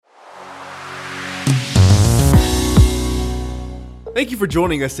Thank you for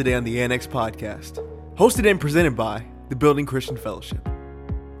joining us today on the Annex Podcast, hosted and presented by the Building Christian Fellowship.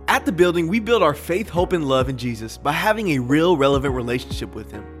 At the Building, we build our faith, hope, and love in Jesus by having a real, relevant relationship with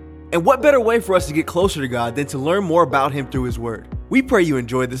Him. And what better way for us to get closer to God than to learn more about Him through His Word? We pray you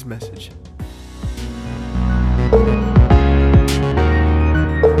enjoy this message.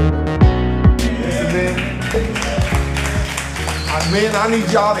 Men, I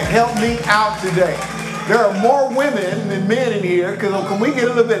need y'all to help me out today. There are more women than men in here. Can we get a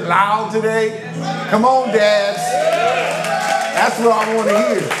little bit loud today? Come on, dads. That's what I want to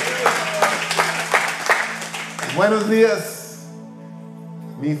hear. Buenos días,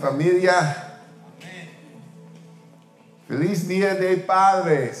 mi familia. Feliz Dia de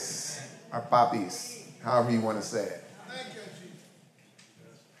Padres, or papis, however you want to say it.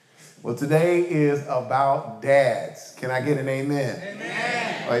 Well, today is about dads. Can I get an amen?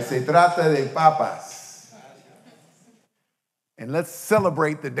 Amen. Hoy se trata de papas. And let's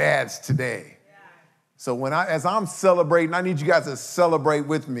celebrate the dads today. So as I'm celebrating, I need you guys to celebrate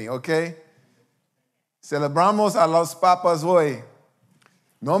with me, okay? Celebramos a los papas hoy.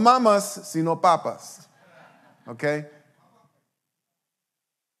 No mamas, sino papas. Okay?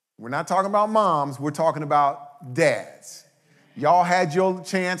 We're not talking about moms, we're talking about dads. Y'all had your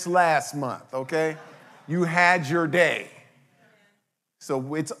chance last month, okay? You had your day.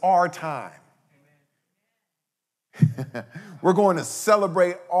 So it's our time. We're going to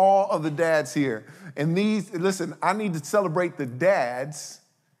celebrate all of the dads here. And listen, I need to celebrate the dads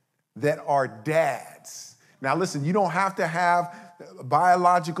that are dads. Now listen, you don't have to have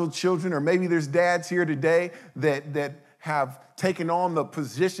biological children, or maybe there's dads here today that have taken on the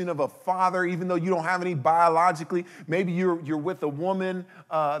position of a father, even though you don't have any biologically. Maybe you're with a woman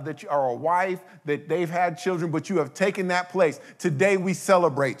or a wife that they've had children, but you have taken that place. Today we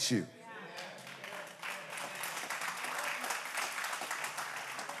celebrate you.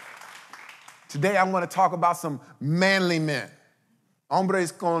 Today I want to talk about some manly men.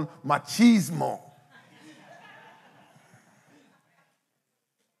 Hombres con machismo.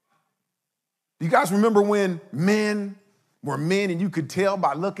 You guys remember when men were men and you could tell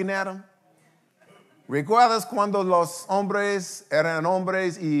by looking at them? ¿Recuerdas cuando los hombres eran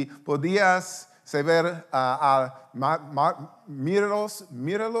hombres y podías saber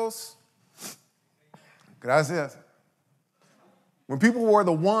míralos? Gracias. When people were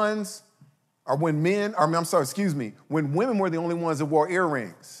the ones, or when when women were the only ones that wore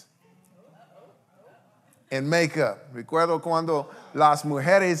earrings and makeup. Recuerdo cuando las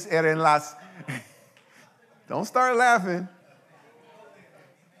mujeres eran las... Don't start laughing.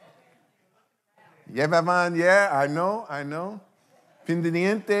 Llevaban, yeah, I know.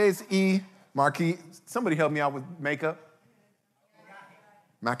 Pendientes y somebody help me out with makeup.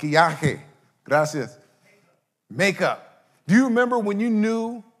 Maquillaje. Gracias. Makeup. Do you remember when you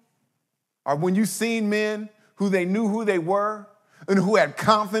knew, or when you seen men who they knew who they were and who had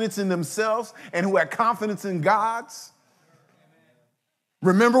confidence in themselves and who had confidence in God's?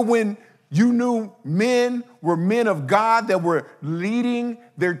 Remember when you knew men were men of God that were leading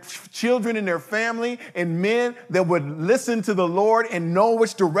their children and their family, and men that would listen to the Lord and know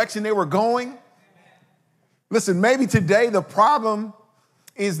which direction they were going? Listen, maybe today the problem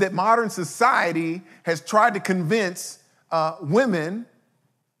is that modern society has tried to convince women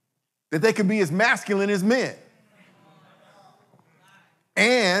that they can be as masculine as men.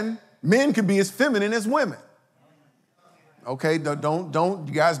 And men can be as feminine as women. Okay, don't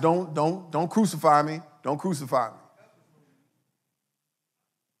you guys don't crucify me. Don't crucify me.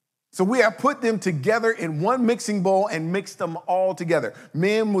 So we have put them together in one mixing bowl and mixed them all together.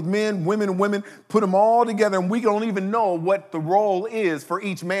 Men with men, women and women, put them all together, and we don't even know what the role is for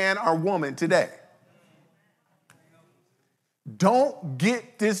each man or woman today. Don't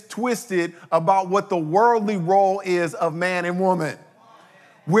get this twisted about what the worldly role is of man and woman.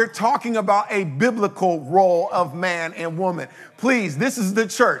 We're talking about a biblical role of man and woman. Please, this is the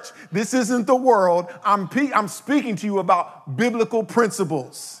church. This isn't the world. I'm speaking to you about biblical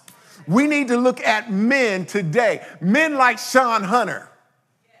principles. We need to look at men today. Men like Sean Hunter.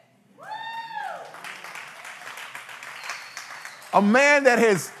 A man that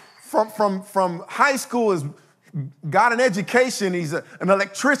has, from high school, has got an education. He's an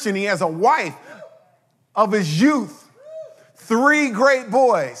electrician. He has a wife of his youth. 3 great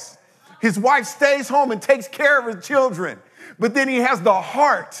boys. His wife stays home and takes care of his children. But then he has the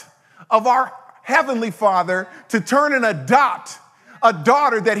heart of our Heavenly Father to turn and adopt a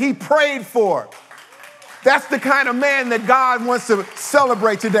daughter that he prayed for. That's the kind of man that God wants to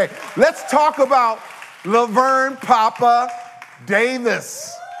celebrate today. Let's talk about Laverne Papa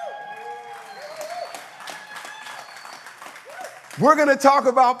Davis. We're going to talk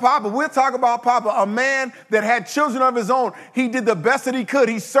about Papa. We'll talk about Papa, a man that had children of his own. He did the best that he could.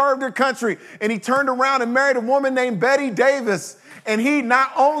 He served her country, and he turned around and married a woman named Betty Davis. And he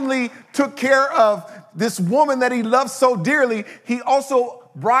not only took care of this woman that he loved so dearly, he also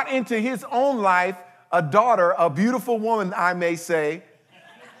brought into his own life a daughter, a beautiful woman, I may say,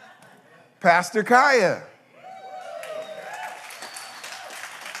 Pastor Kaya.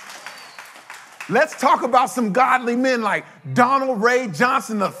 Let's talk about some godly men like Donald Ray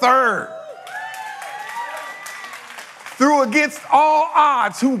Johnson III. Through against all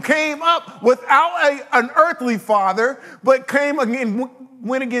odds, who came up without an earthly father, but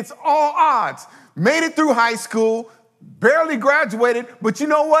went against all odds. Made it through high school, barely graduated, but you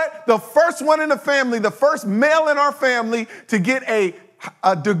know what? The first one in the family, the first male in our family to get a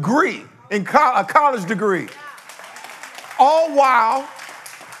degree, a college degree. All while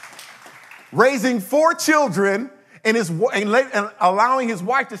raising 4 children and allowing his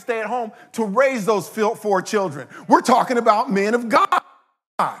wife to stay at home to raise those 4 children. We're talking about men of God.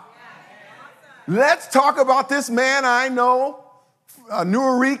 Let's talk about this man I know, a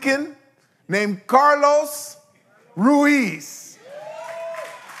New Rican named Carlos Ruiz.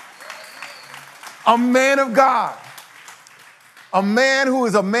 A man of God. A man who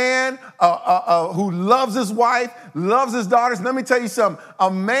is a man who loves his wife, loves his daughters. Let me tell you something. A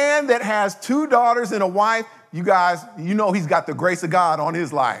man that has 2 daughters and a wife, you guys, you know he's got the grace of God on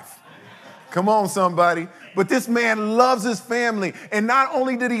his life. Come on, somebody. But this man loves his family. And not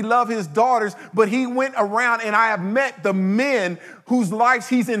only did he love his daughters, but he went around, and I have met the men whose lives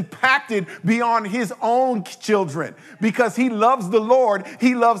he's impacted beyond his own children. Because he loves the Lord,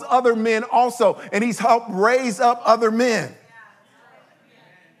 he loves other men also, and he's helped raise up other men.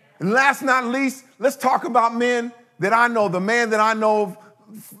 And last but not least, let's talk about men that I know. The man that I know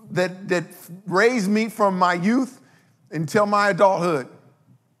that raised me from my youth until my adulthood.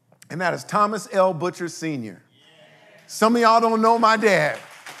 And that is Thomas L. Butcher Sr. Some of y'all don't know my dad.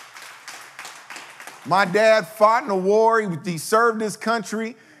 My dad fought in a war. He served his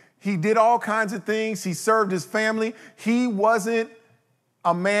country. He did all kinds of things. He served his family. He wasn't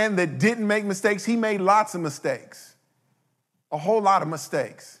a man that didn't make mistakes. He made lots of mistakes, a whole lot of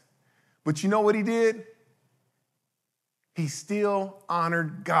mistakes. But you know what he did? He still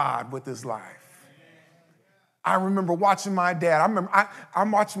honored God with his life. I remember watching my dad.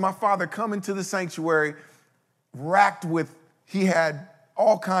 I'm watching my father come into the sanctuary racked with, he had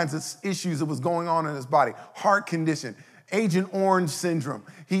all kinds of issues that was going on in his body. Heart condition, Agent Orange syndrome.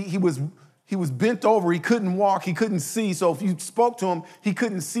 He was bent over. He couldn't walk. He couldn't see. So if you spoke to him, he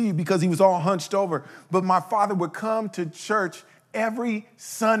couldn't see because he was all hunched over. But my father would come to church every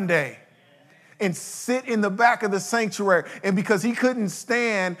Sunday and sit in the back of the sanctuary. And because he couldn't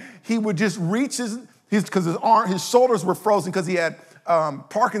stand, he would just reach his shoulders were frozen because he had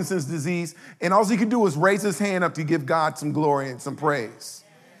Parkinson's disease. And all he could do was raise his hand up to give God some glory and some praise.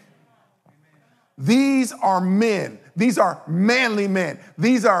 These are men. These are manly men.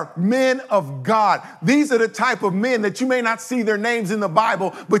 These are men of God. These are the type of men that you may not see their names in the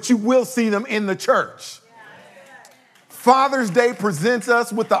Bible, but you will see them in the church. Father's Day presents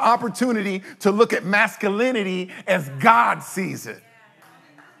us with the opportunity to look at masculinity as God sees it.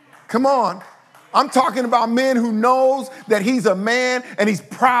 Come on. I'm talking about men who knows that he's a man and he's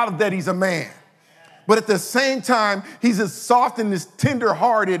proud that he's a man. But at the same time, he's as soft and as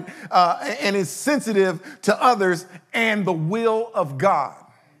tender-hearted and as sensitive to others and the will of God.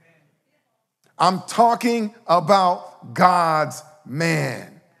 I'm talking about God's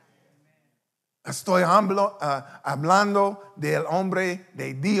man. Estoy hablando del hombre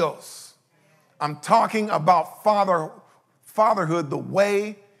de Dios. I'm talking about fatherhood the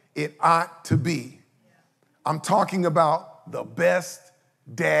way it ought to be. I'm talking about the best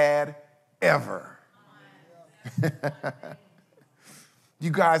dad ever. You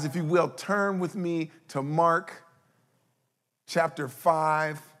guys, if you will, turn with me to Mark chapter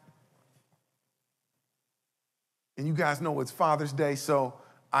 5. And you guys know it's Father's Day, so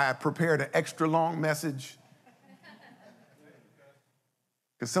I prepared an extra long message.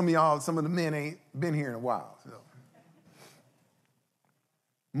 Because some of the men ain't been here in a while. So.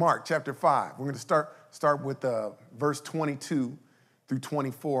 Mark chapter 5. We're going to start with verse 22 through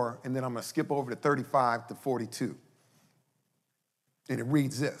 24, and then I'm going to skip over to 35 to 42. And it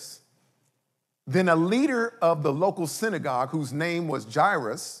reads this. Then a leader of the local synagogue, whose name was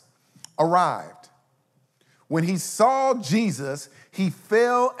Jairus, arrived. When he saw Jesus, he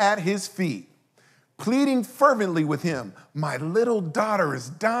fell at his feet, pleading fervently with him. My little daughter is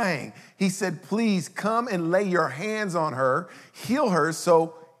dying. He said, please come and lay your hands on her, heal her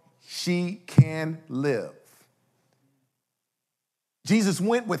so she can live. Jesus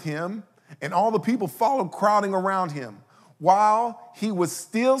went with him, and all the people followed, crowding around him. While he was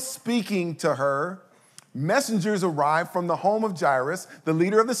still speaking to her, messengers arrived from the home of Jairus, the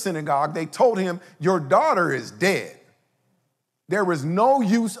leader of the synagogue. They told him, "Your daughter is dead. There is no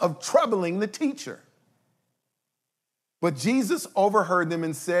use of troubling the teacher." But Jesus overheard them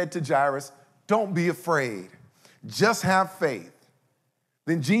and said to Jairus, "Don't be afraid, just have faith."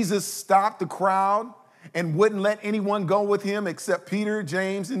 Then Jesus stopped the crowd and wouldn't let anyone go with him except Peter,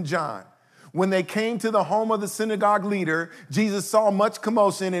 James, and John. When they came to the home of the synagogue leader, Jesus saw much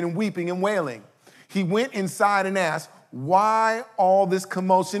commotion and weeping and wailing. He went inside and asked, "Why all this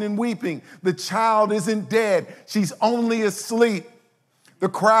commotion and weeping? The child isn't dead. She's only asleep." The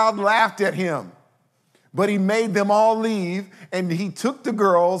crowd laughed at him, but he made them all leave, and he took the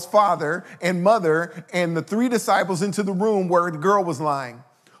girl's father and mother and the 3 disciples into the room where the girl was lying.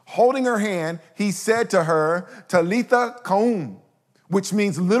 Holding her hand, he said to her, "Talitha koum," which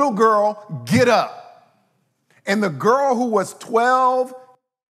means, "Little girl, get up." And the girl, who was 12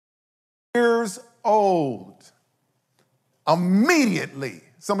 years old, immediately,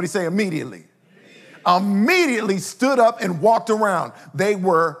 somebody say immediately, immediately stood up and walked around. They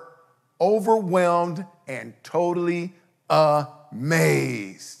were overwhelmed and totally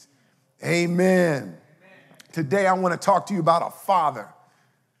amazed. Amen. Today I want to talk to you about a father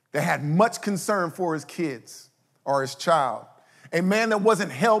that had much concern for his kids or his child. A man that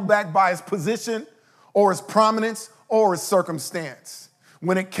wasn't held back by his position or his prominence or his circumstance.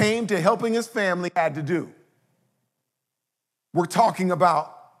 When it came to helping his family, had to do. We're talking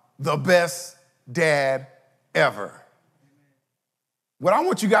about the best dad ever. What I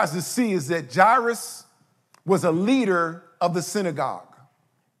want you guys to see is that Jairus was a leader of the synagogue.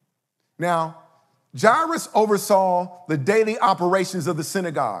 Now, Jairus oversaw the daily operations of the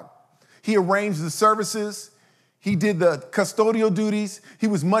synagogue. He arranged the services. He did the custodial duties. He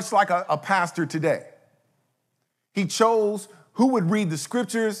was much like a pastor today. He chose who would read the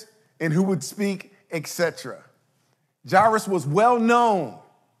scriptures and who would speak, etc. Jairus was well known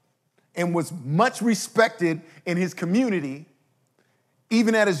and was much respected in his community,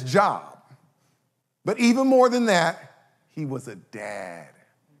 even at his job. But even more than that, he was a dad.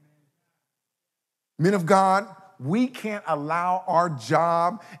 Men of God, we can't allow our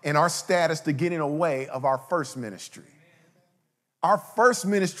job and our status to get in the way of our first ministry. Our first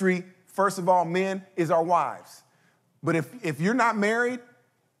ministry, first of all, men, is our wives. But if you're not married,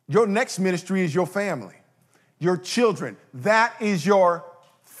 your next ministry is your family, your children. That is your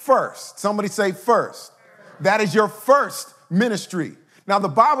first. Somebody say first. That is your first ministry. Now, the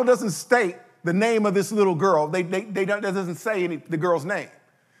Bible doesn't state the name of this little girl. That doesn't say the girl's name.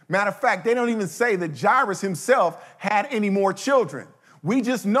 Matter of fact, they don't even say that Jairus himself had any more children. We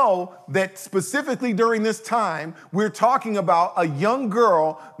just know that specifically during this time, we're talking about a young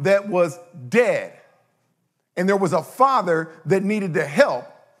girl that was dead. And there was a father that needed the help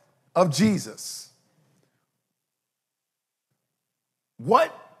of Jesus.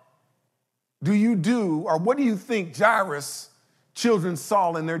 What do you do, or what do you think Jairus' children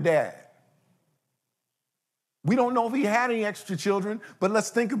saw in their dad? We don't know if he had any extra children, but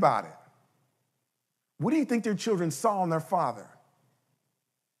let's think about it. What do you think their children saw in their father?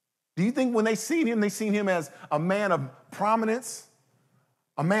 Do you think when they seen him as a man of prominence,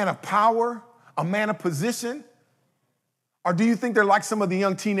 a man of power, a man of position? Or do you think they're like some of the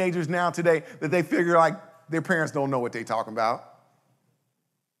young teenagers now today that they figure like their parents don't know what they're talking about?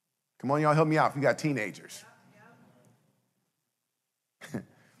 Come on, y'all, help me out if you got teenagers.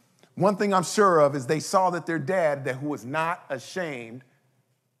 One thing I'm sure of is they saw that their dad, who was not ashamed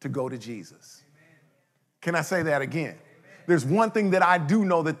to go to Jesus. Can I say that again? There's one thing that I do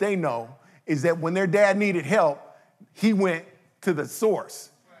know that they know is that when their dad needed help, he went to the source.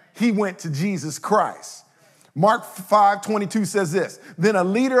 He went to Jesus Christ. Mark 5:22 says this, "Then a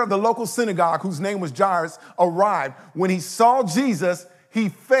leader of the local synagogue, whose name was Jairus, arrived. When he saw Jesus, he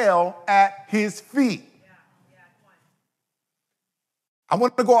fell at his feet." I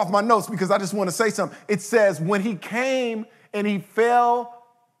want to go off my notes because I just want to say something. It says, when he came and he fell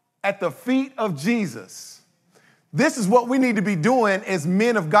at the feet of Jesus. This is what we need to be doing as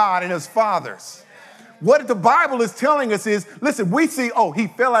men of God and as fathers. What the Bible is telling us is, listen, we see, oh, he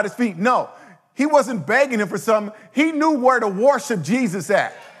fell at his feet. No, he wasn't begging him for something. He knew where to worship Jesus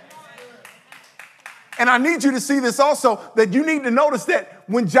at. And I need you to see this also, that you need to notice that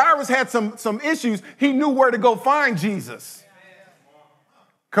when Jairus had some issues, he knew where to go find Jesus.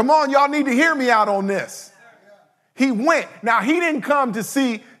 Come on, y'all need to hear me out on this. He went. Now, he didn't come to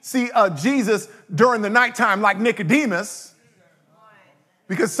see Jesus during the nighttime like Nicodemus.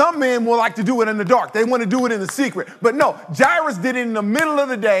 Because some men will like to do it in the dark. They want to do it in the secret. But no, Jairus did it in the middle of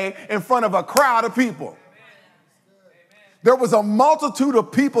the day in front of a crowd of people. There was a multitude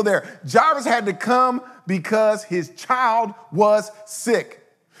of people there. Jairus had to come because his child was sick.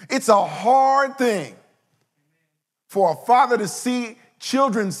 It's a hard thing for a father to see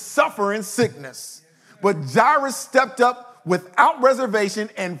children suffer in sickness. But Jairus stepped up without reservation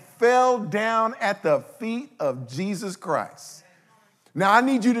and fell down at the feet of Jesus Christ. Now, I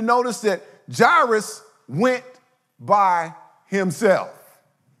need you to notice that Jairus went by himself.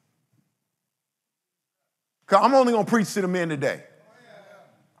 I'm only going to preach to the men today.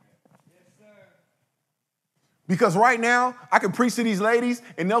 Because right now, I can preach to these ladies,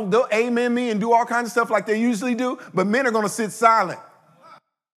 and they'll amen me and do all kinds of stuff like they usually do, but men are going to sit silent.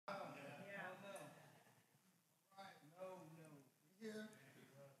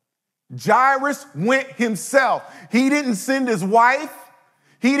 Jairus went himself. He didn't send his wife.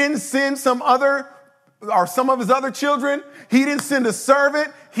 He didn't send some of his other children. He didn't send a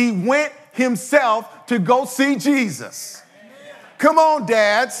servant. He went himself to go see Jesus. Come on,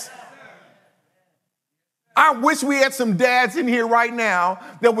 dads. I wish we had some dads in here right now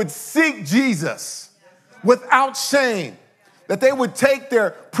that would seek Jesus without shame, that they would take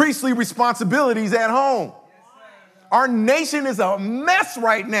their priestly responsibilities at home. Our nation is a mess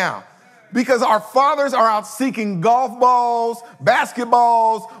right now because our fathers are out seeking golf balls,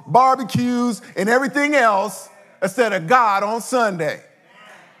 basketballs, barbecues, and everything else instead of God on Sunday.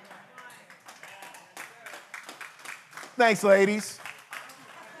 Thanks, ladies.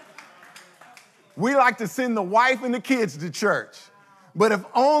 We like to send the wife and the kids to church. But if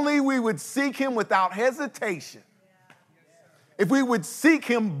only we would seek him without hesitation, if we would seek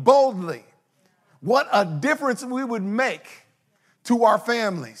him boldly, what a difference we would make to our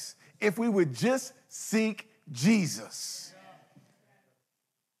families if we would just seek Jesus.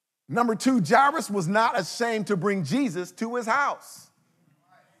 Number two, Jairus was not ashamed to bring Jesus to his house.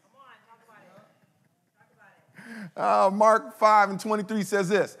 Mark 5:23 says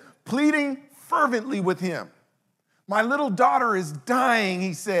this, pleading fervently with him. My little daughter is dying,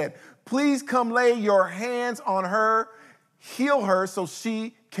 he said. Please come lay your hands on her, heal her so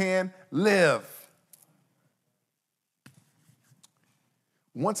she can live.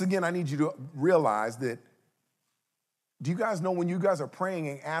 Once again, I need you to realize that, do you guys know when you guys are praying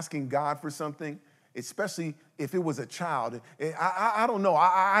and asking God for something, especially if it was a child, I don't know.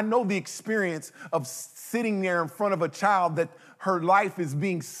 I know the experience of sitting there in front of a child that her life is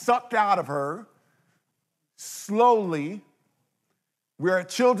being sucked out of her slowly. We're at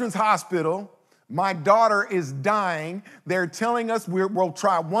Children's Hospital. My daughter is dying. They're telling us we'll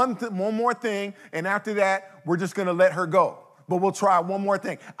try one more thing, and after that, we're just going to let her go. But we'll try one more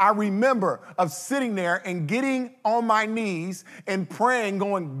thing. I remember of sitting there and getting on my knees and praying,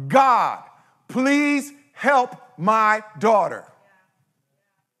 going, God, please help my daughter.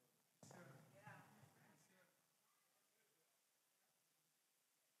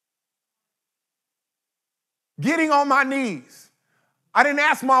 Getting on my knees. I didn't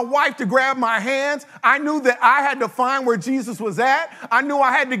ask my wife to grab my hands. I knew that I had to find where Jesus was at. I knew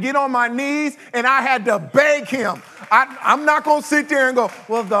I had to get on my knees and I had to beg him. I'm not going to sit there and go,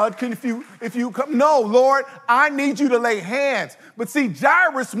 well, God, if you come. No, Lord, I need you to lay hands. But see,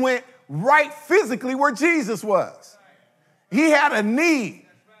 Jairus went right physically where Jesus was. He had a need.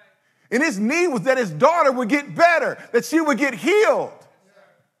 And his need was that his daughter would get better, that she would get healed.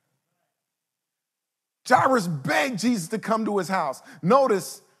 Jairus begged Jesus to come to his house.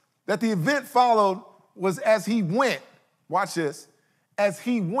 Notice that the event followed was as he went. Watch this. As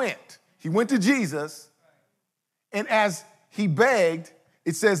he went to Jesus, and as he begged,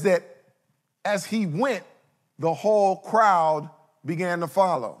 it says that as he went, the whole crowd began to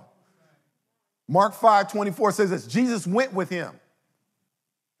follow. Mark 5:24 says this, Jesus went with him.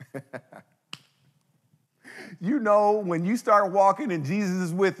 You know, when you start walking and Jesus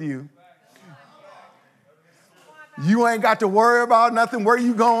is with you, you ain't got to worry about nothing. Where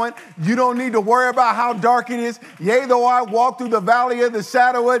you going? You don't need to worry about how dark it is. Yea, though I walk through the valley of the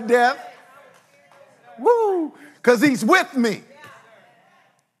shadow of death. Woo! Because he's with me.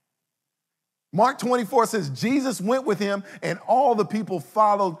 Mark 24 says, Jesus went with him and all the people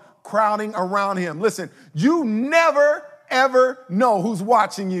followed, crowding around him. Listen, you never, ever know who's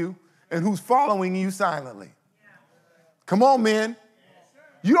watching you and who's following you silently. Come on, men.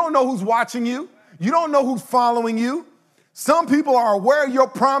 You don't know who's watching you. You don't know who's following you. Some people are aware of your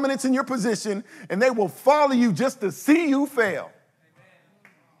prominence and your position, and they will follow you just to see you fail.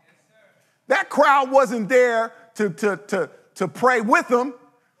 That crowd wasn't there to pray with them.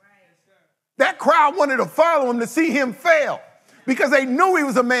 That crowd wanted to follow him to see him fail. because they knew he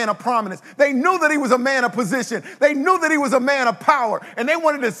was a man of prominence. They knew that he was a man of position. They knew that he was a man of power, and they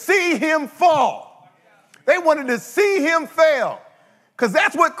wanted to see him fall. They wanted to see him fail, because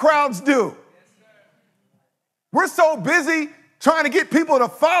that's what crowds do. We're so busy trying to get people to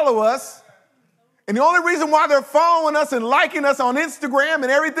follow us, and the only reason why they're following us and liking us on Instagram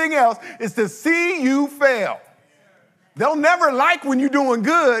and everything else is to see you fail. They'll never like when you're doing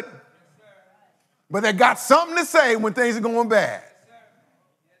good, but they got something to say when things are going bad.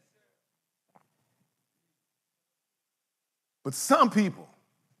 But some people,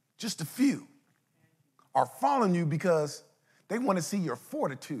 just a few, are following you because they want to see your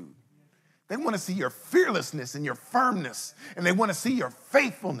fortitude. They want to see your fearlessness and your firmness, and they want to see your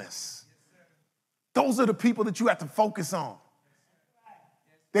faithfulness. Those are the people that you have to focus on.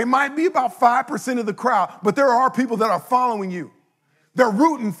 They might be about 5% of the crowd, but there are people that are following you. They're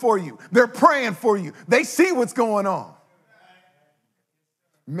rooting for you. They're praying for you. They see what's going on.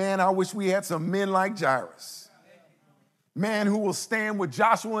 Man, I wish we had some men like Jairus. Man who will stand with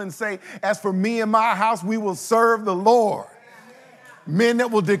Joshua and say, as for me and my house, we will serve the Lord. Men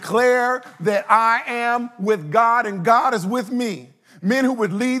that will declare that I am with God and God is with me. Men who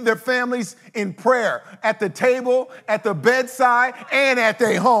would lead their families in prayer at the table, at the bedside, and at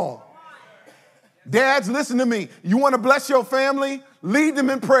their home. Dads, listen to me. You want to bless your family? Lead them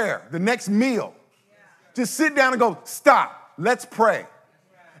in prayer the next meal. Just sit down and go, stop, let's pray.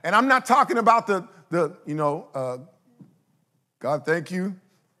 And I'm not talking about God, thank you.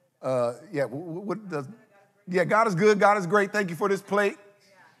 God is good, God is great, thank you for this plate.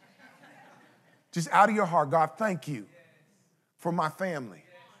 Just out of your heart, God, thank you for my family.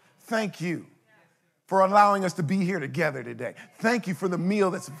 Thank you for allowing us to be here together today. Thank you for the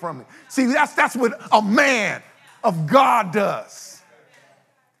meal that's from me. See, that's what a man of God does.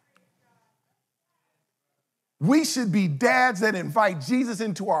 We should be dads that invite Jesus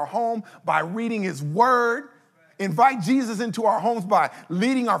into our home by reading his word, invite Jesus into our homes by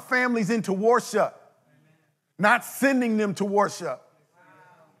leading our families into worship, not sending them to worship.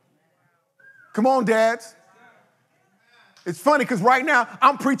 Come on, dads. It's funny because right now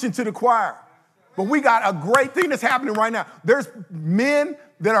I'm preaching to the choir, but we got a great thing that's happening right now. There's men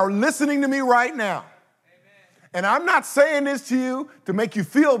that are listening to me right now. And I'm not saying this to you to make you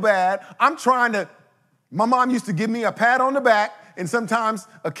feel bad. My mom used to give me a pat on the back and sometimes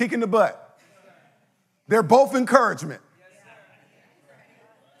a kick in the butt. They're both encouragement.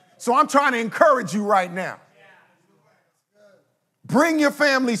 So I'm trying to encourage you right now. Bring your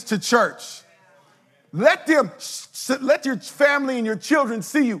families to church. Let your family and your children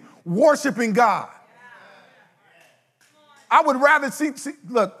see you worshiping God. I would rather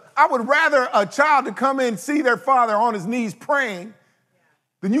a child to come in and see their father on his knees praying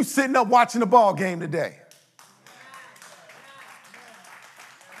than you sitting up watching a ball game today.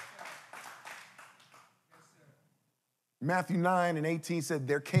 Matthew 9:18 said,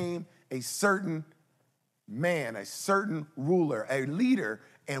 there came a certain man, a certain ruler, a leader,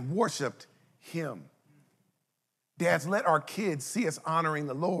 and worshiped him. Dads, let our kids see us honoring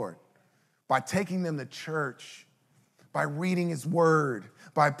the Lord by taking them to church, by reading his word,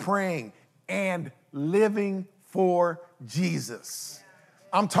 by praying, and living for Jesus.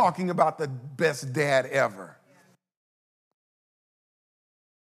 I'm talking about the best dad ever.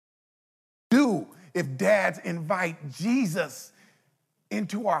 If dads invite Jesus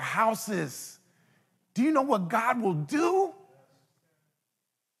into our houses, do you know what God will do?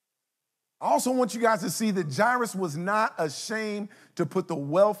 I also want you guys to see that Jairus was not ashamed to put the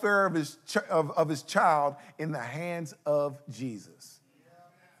welfare of his child in the hands of Jesus.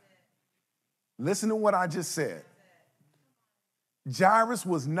 Listen to what I just said. Jairus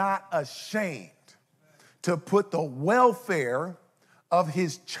was not ashamed to put the welfare of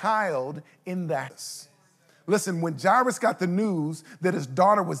his child in the house. Listen, when Jairus got the news that his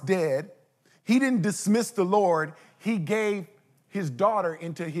daughter was dead, he didn't dismiss the Lord. He gave his daughter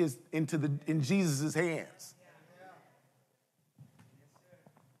in Jesus' hands.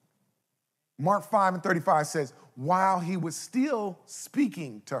 Mark 5:35 says, while he was still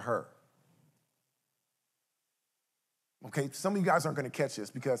speaking to her. Okay, some of you guys aren't going to catch this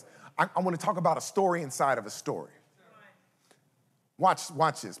because I want to talk about a story inside of a story.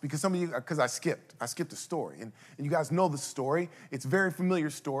 Watch this, because some of you, because I skipped the story. And you guys know the story. It's a very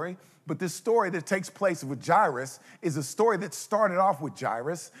familiar story. But this story that takes place with Jairus is a story that started off with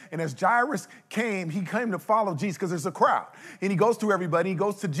Jairus. And as Jairus came to follow Jesus because there's a crowd. And he goes to everybody. He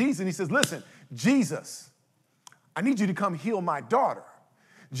goes to Jesus and he says, listen, Jesus, I need you to come heal my daughter.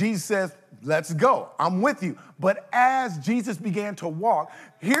 Jesus says, let's go. I'm with you. But as Jesus began to walk,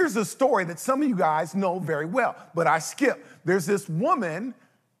 here's a story that some of you guys know very well, but I skip. There's this woman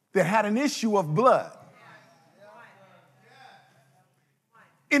that had an issue of blood.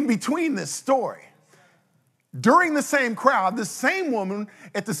 In between this story, during the same crowd, the same woman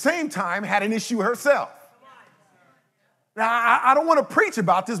at the same time had an issue herself. Now, I don't want to preach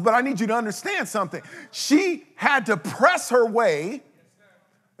about this, but I need you to understand something. She had to press her way,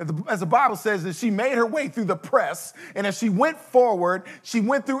 as the Bible says, that she made her way through the press, and as she went forward, she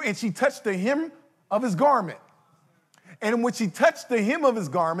went through and she touched the hem of his garment. And when she touched the hem of his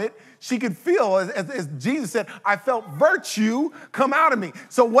garment, she could feel, as Jesus said, I felt virtue come out of me.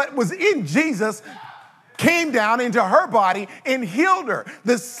 So what was in Jesus came down into her body and healed her.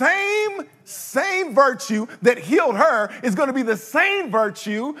 The same virtue that healed her is going to be the same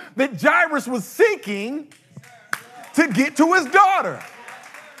virtue that Jairus was seeking to get to his daughter.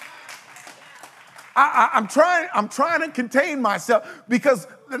 I'm trying to contain myself because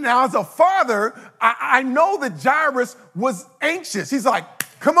now as a father, I know that Jairus was anxious. He's like,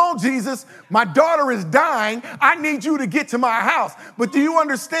 come on, Jesus, my daughter is dying. I need you to get to my house. But do you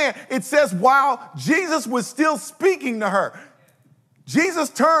understand? It says while Jesus was still speaking to her, Jesus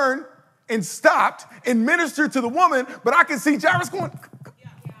turned and stopped and ministered to the woman, but I can see Jairus going,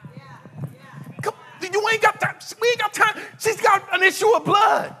 you ain't got time. We ain't got time. She's got an issue of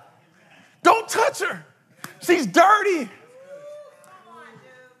blood. Don't touch her. She's dirty.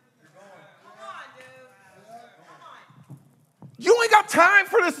 You ain't got time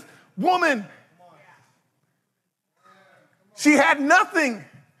for this woman. She had nothing.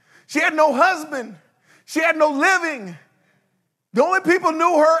 She had no husband. She had no living. The only people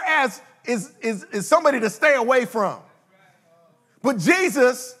knew her as is somebody to stay away from. But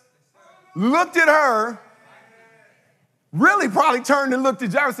Jesus looked at her, really probably turned and looked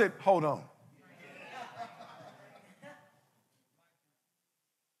at Jairus and said, hold on.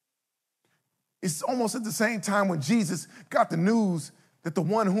 It's almost at the same time when Jesus got the news that the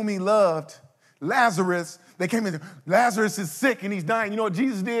one whom he loved, Lazarus, they came in, Lazarus is sick and he's dying. You know what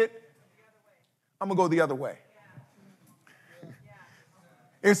Jesus did? I'm going to go the other way.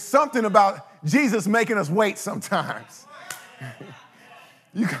 There's something about Jesus making us wait sometimes.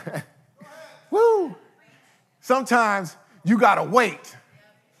 Sometimes you got to wait.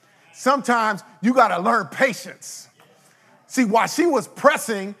 Sometimes you got to learn patience. See, while she was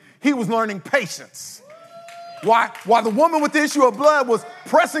pressing, he was learning patience. While the woman with the issue of blood was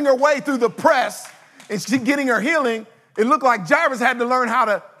pressing her way through the press and she getting her healing, it looked like Jairus had to learn how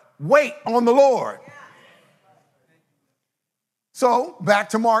to wait on the Lord. So back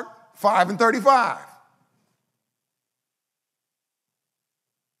to Mark 5:35.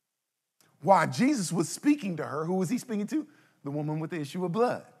 While Jesus was speaking to her, who was he speaking to? The woman with the issue of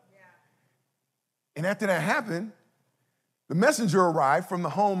blood. And after that happened, the messenger arrived from the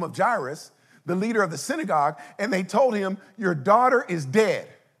home of Jairus, the leader of the synagogue, and they told him, your daughter is dead.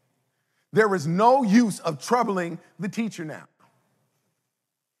 There is no use of troubling the teacher now.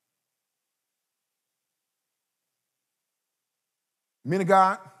 Men of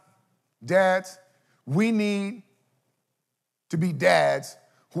God, dads, we need to be dads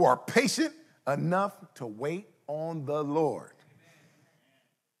who are patient enough to wait on the Lord.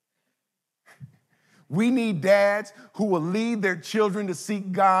 We need dads who will lead their children to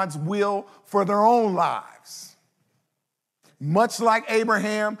seek God's will for their own lives. Much like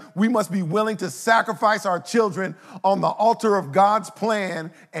Abraham, we must be willing to sacrifice our children on the altar of God's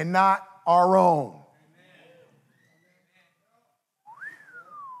plan and not our own.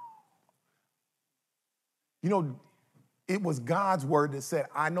 You know, it was God's word that said,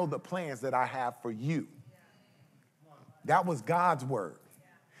 I know the plans that I have for you. That was God's word.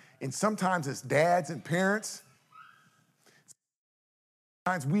 And sometimes as dads and parents,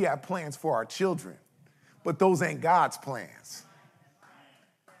 sometimes we have plans for our children, but those ain't God's plans.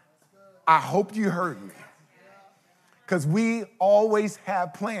 I hope you heard me. Because we always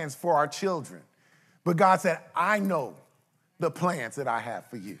have plans for our children. But God said, I know the plans that I have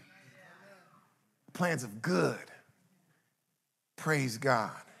for you. Plans of good. Praise God.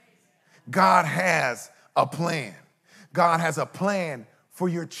 God has a plan. God has a plan for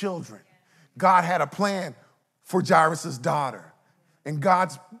your children. God had a plan for Jairus' daughter. And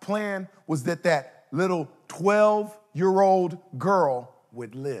God's plan was that that little 12-year-old girl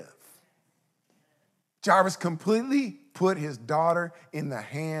would live. Jairus completely put his daughter in the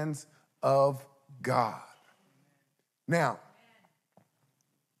hands of God. Now,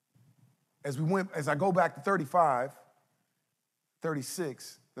 as I go back to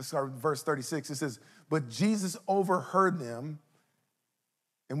 36, let's start with verse 36. It says, but Jesus overheard them.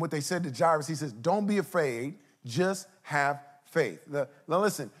 And what they said to Jairus, he says, don't be afraid, just have faith. Now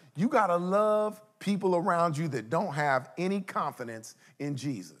listen, you got to love people around you that don't have any confidence in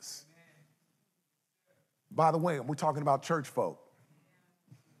Jesus. By the way, we're talking about church folk.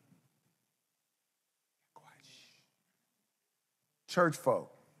 Church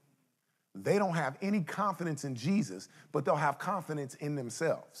folk. They don't have any confidence in Jesus, but they'll have confidence in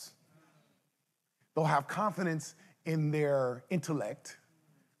themselves. They'll have confidence in their intellect,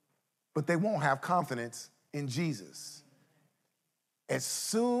 but they won't have confidence in Jesus. As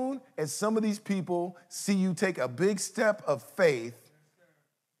soon as some of these people see you take a big step of faith,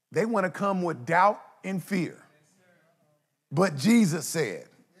 they want to come with doubt and fear. But Jesus said,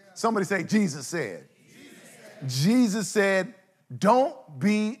 somebody say, Jesus said. Jesus said, don't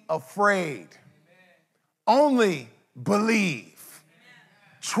be afraid. Only believe.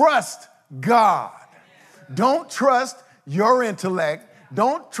 Trust God. Don't trust your intellect.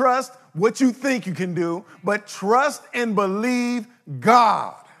 Don't trust what you think you can do, but trust and believe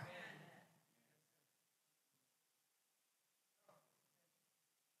God.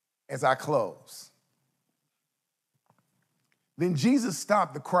 As I close, then Jesus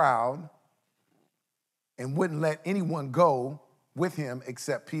stopped the crowd and wouldn't let anyone go with him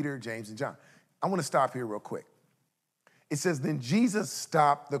except Peter, James, and John. I want to stop here real quick. It says, then Jesus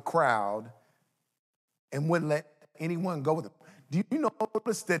stopped the crowd and wouldn't let anyone go with him. Do you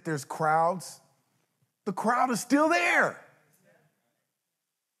notice that there's crowds? The crowd is still there.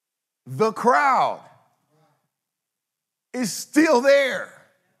 The crowd is still there.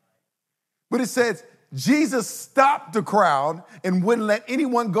 But it says, Jesus stopped the crowd and wouldn't let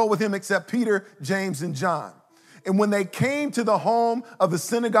anyone go with him except Peter, James, and John. And when they came to the home of the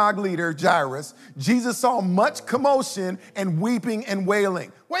synagogue leader, Jairus, Jesus saw much commotion and weeping and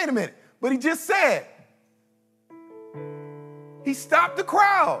wailing. Wait a minute, but he just said, he stopped the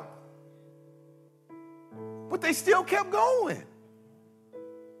crowd. But they still kept going.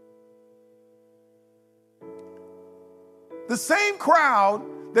 The same crowd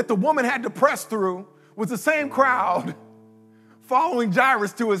that the woman had to press through was the same crowd following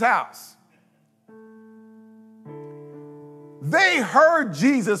Jairus to his house. They heard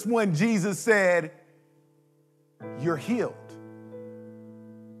Jesus when Jesus said, you're healed.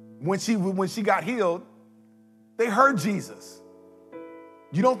 When she got healed, they heard Jesus.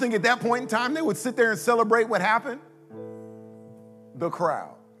 You don't think at that point in time they would sit there and celebrate what happened? The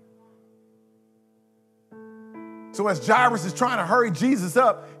crowd. So as Jairus is trying to hurry Jesus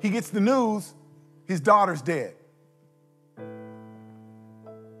up, he gets the news, his daughter's dead.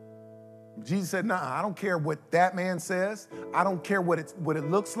 Jesus said, nah, I don't care what that man says. I don't care what it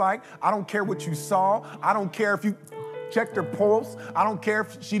looks like. I don't care what you saw. I don't care if you checked her pulse. I don't care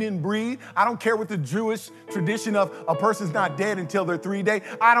if she didn't breathe. I don't care what the Jewish tradition of a person's not dead until they're 3 days.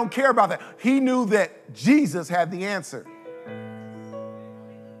 I don't care about that. He knew that Jesus had the answer.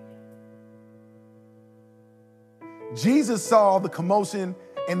 Jesus saw the commotion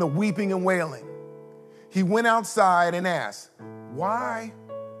and the weeping and wailing. He went outside and asked, why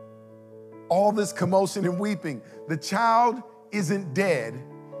all this commotion and weeping? The child isn't dead.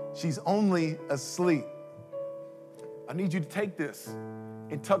 She's only asleep. I need you to take this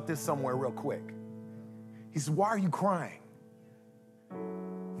and tuck this somewhere real quick. He says, why are you crying?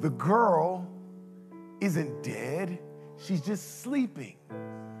 The girl isn't dead. She's just sleeping.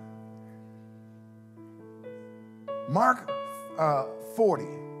 Mark 40.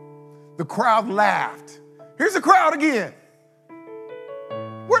 The crowd laughed. Here's the crowd again.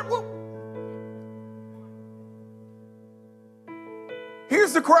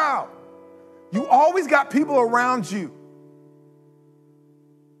 Here's the crowd. You always got people around you.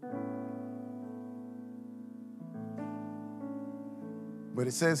 But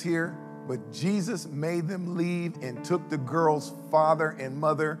it says here, but Jesus made them leave and took the girl's father and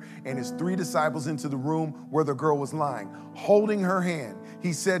mother and his 3 disciples into the room where the girl was lying. Holding her hand,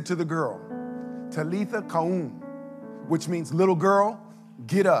 he said to the girl, Talitha Kaum, which means little girl,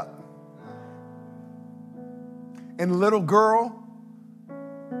 get up. And the little girl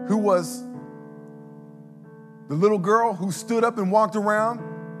who stood up and walked around,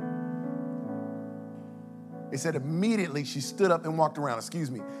 it said immediately she stood up and walked around.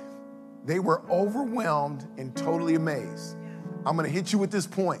 They were overwhelmed and totally amazed. I'm going to hit you with this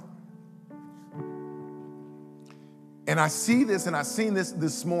point. And I see this, and I seen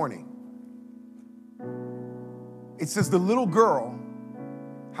this morning. It says the little girl,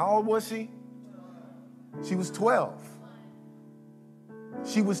 how old was she? She was 12.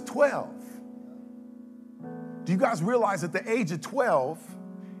 She was 12. Do you guys realize that the age of 12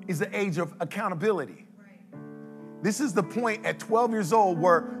 is the age of accountability? This is the point at 12 years old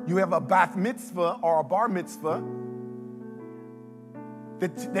where you have a bat mitzvah or a bar mitzvah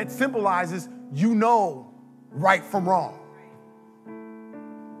that symbolizes you know right from wrong.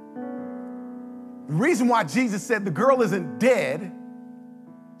 The reason why Jesus said the girl isn't dead,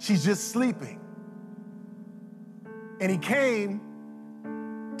 she's just sleeping. And he came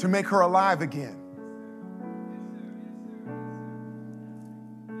to make her alive again.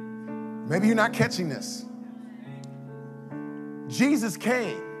 Maybe you're not catching this. Jesus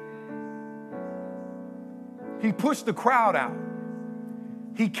came. He pushed the crowd out.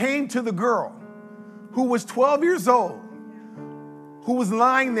 He came to the girl who was 12 years old, who was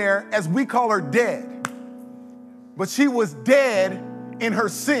lying there, as we call her, dead. But she was dead in her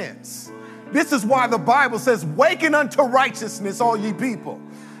sins. This is why the Bible says, waken unto righteousness, all ye people.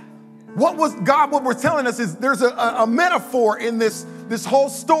 What we're telling us is there's a metaphor in this whole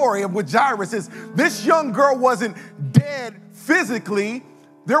story of what Jairus is. This young girl wasn't dead physically.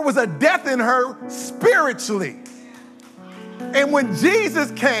 There was a death in her spiritually. And when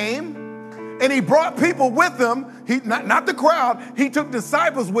Jesus came and he brought people with him, not the crowd, he took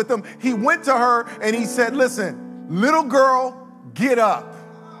disciples with him. He went to her and he said, listen, little girl, get up.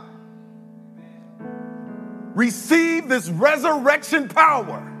 Receive this resurrection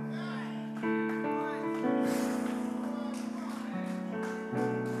power.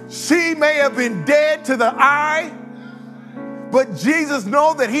 She may have been dead to the eye, but Jesus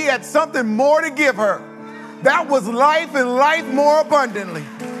knew that he had something more to give her. That was life and life more abundantly.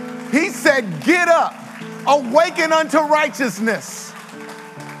 He said, get up, awaken unto righteousness.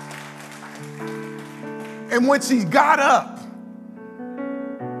 And when she got up,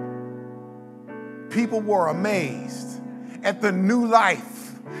 people were amazed at the new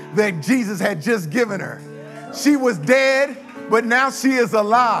life that Jesus had just given her. She was dead, but now she is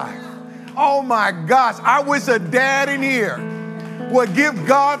alive. Oh my gosh, I wish a dad in here would give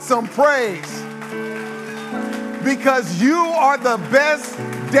God some praise, because you are the best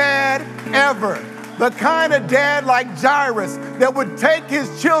dad ever. The kind of dad like Jairus that would take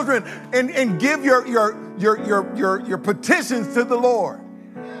his children and give your petitions to the Lord.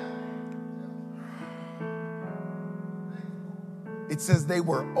 It says they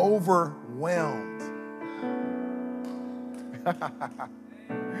were overwhelmed.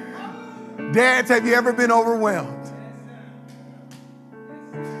 Dads, have you ever been overwhelmed?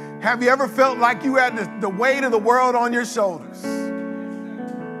 Have you ever felt like you had the weight of the world on your shoulders?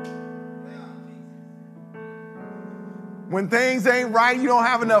 When things ain't right, you don't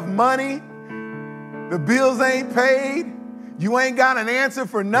have enough money, the bills ain't paid, you ain't got an answer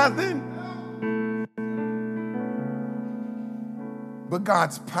for nothing. But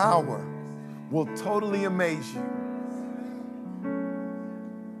God's power will totally amaze you.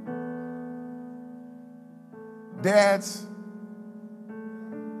 Dads,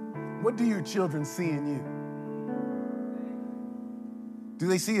 what do your children see in you? Do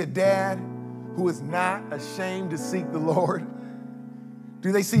they see a dad who is not ashamed to seek the Lord?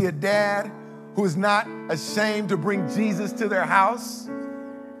 Do they see a dad who is not ashamed to bring Jesus to their house?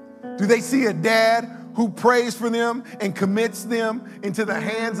 Do they see a dad who prays for them and commits them into the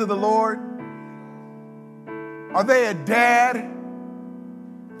hands of the Lord? Are they a dad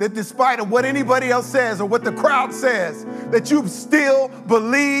that despite of what anybody else says or what the crowd says, that you still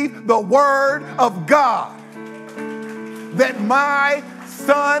believe the word of God? That my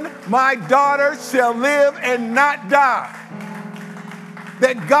son, my daughter shall live and not die.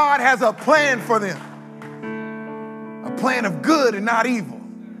 That God has a plan for them. A plan of good and not evil.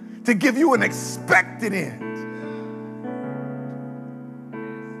 To give you an expected end.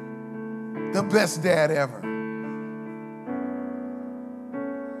 The best dad ever.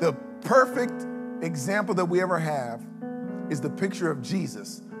 The perfect example that we ever have is the picture of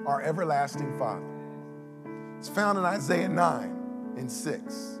Jesus, our everlasting Father. It's found in Isaiah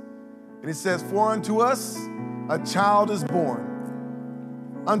 9:6. And it says, for unto us a child is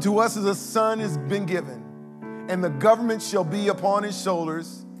born. Unto us as a son has been given. And the government shall be upon his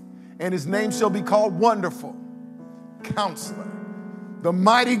shoulders. And his name shall be called Wonderful, Counselor, the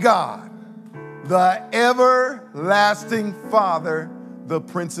Mighty God, the Everlasting Father, the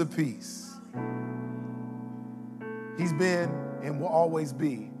Prince of Peace. He's been and will always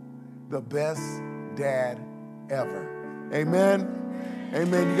be the best dad ever. Amen.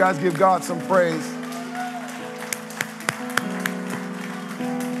 Amen. You guys give God some praise.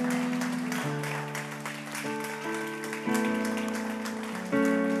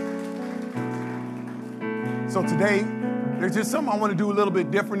 So today, there's just something I want to do a little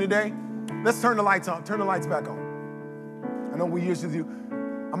bit different today. Let's turn the lights on. Turn the lights back on. I know we usually do.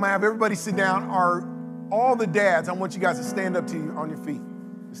 I'm going to have everybody sit down. Our all the dads, I want you guys to stand up on your feet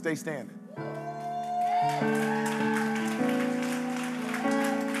and stay standing.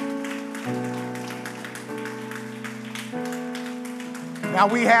 Now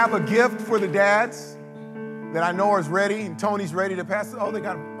we have a gift for the dads that I know is ready, and Tony's ready to pass it. Oh, they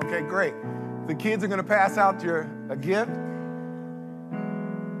got them. Okay, great. The kids are going to pass out a gift.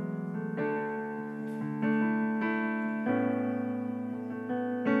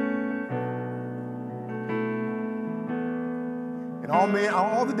 And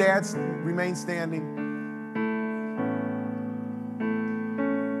all the dads remain standing.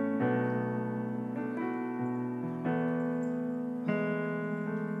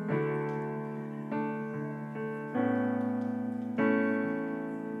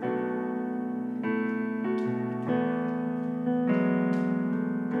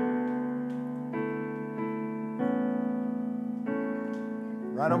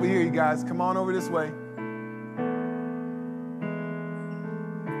 Right over here, you guys. Come on over this way.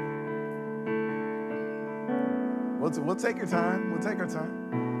 We'll take your time. We'll take our time.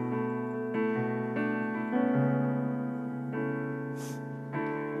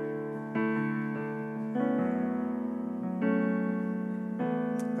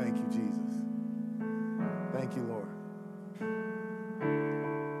 Thank you, Jesus. Thank you, Lord.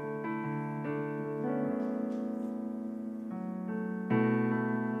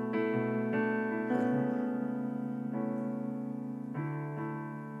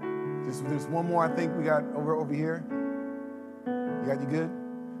 There's one more I think we got over here. You good?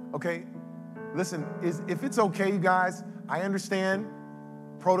 Okay. Listen, if it's okay, you guys, I understand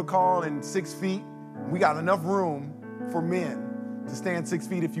protocol and 6 feet. We got enough room for men to stand 6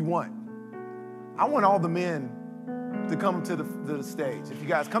 feet if you want. I want all the men to come to the stage. If you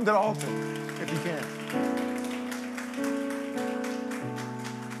guys come to the altar, if you can.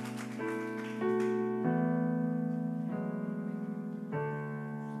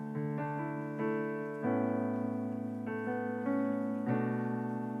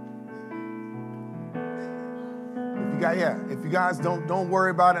 If you guys don't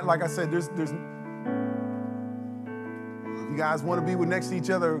worry about it, like I said, there's if you guys want to be next to each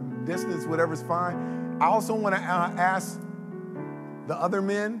other, distance, whatever's fine. I also want to ask the other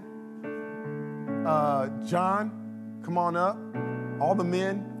men, John, come on up. All the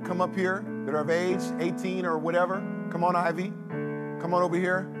men, come up here that are of age, 18 or whatever. Come on, Ivy. Come on over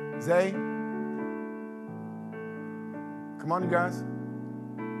here. Zay. Come on, you guys.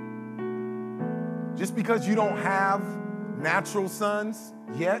 Just because you don't have natural sons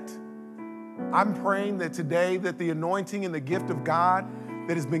yet, I'm praying that today that the anointing and the gift of God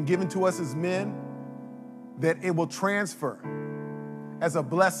that has been given to us as men, that it will transfer as a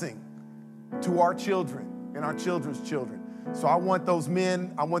blessing to our children and our children's children. So I want those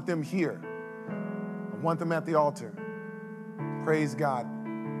men, I want them here. I want them at the altar. Praise God.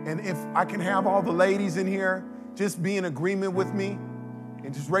 And if I can have all the ladies in here just be in agreement with me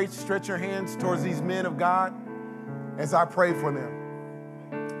and just stretch your hands towards these men of God as I pray for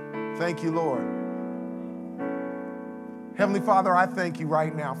them. Thank you, Lord. Heavenly Father, I thank you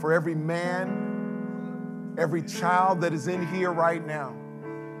right now for every man, every child that is in here right now.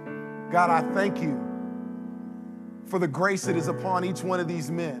 God, I thank you for the grace that is upon each one of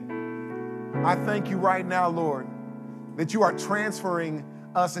these men. I thank you right now, Lord, that you are transferring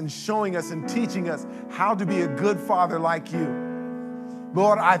us and showing us and teaching us how to be a good father like you.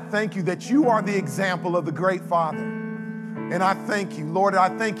 Lord, I thank you that you are the example of the great Father. And I thank you, Lord, I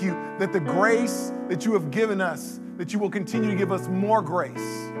thank you that the grace that you have given us, that you will continue to give us more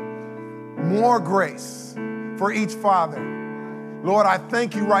grace for each father. Lord, I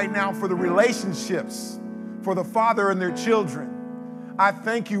thank you right now for the relationships for the father and their children. I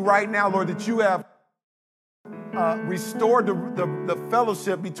thank you right now, Lord, that you have restored the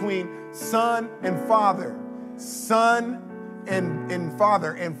fellowship between son and father, son and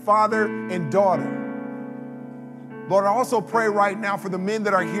father, and father and daughter. Lord, I also pray right now for the men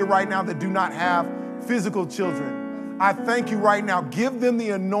that are here right now that do not have physical children. I thank you right now. Give them the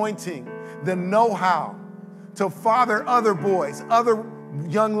anointing, the know-how to father other boys, other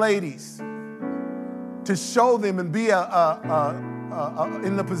young ladies, to show them and be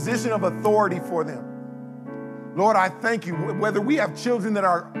in the position of authority for them. Lord, I thank you. Whether we have children that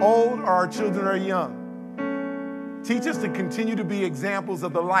are old or our children are young, teach us to continue to be examples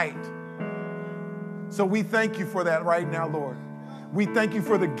of the light. So we thank you for that right now, Lord. We thank you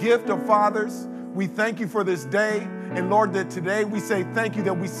for the gift of fathers. We thank you for this day. And Lord, that today we say thank you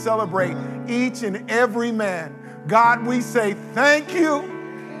that we celebrate each and every man. God, we say thank you,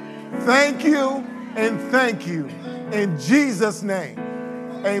 and thank you. In Jesus' name,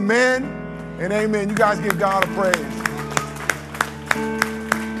 amen and amen. You guys give God a praise.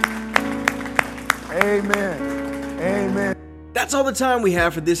 Amen. Amen. That's all the time we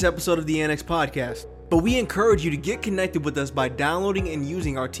have for this episode of the Annex Podcast. But we encourage you to get connected with us by downloading and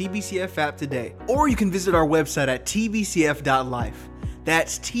using our TBCF app today. Or you can visit our website at tbcf.life.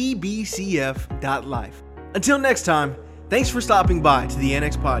 That's tbcf.life. Until next time, thanks for stopping by to the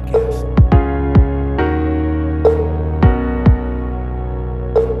Annex Podcast.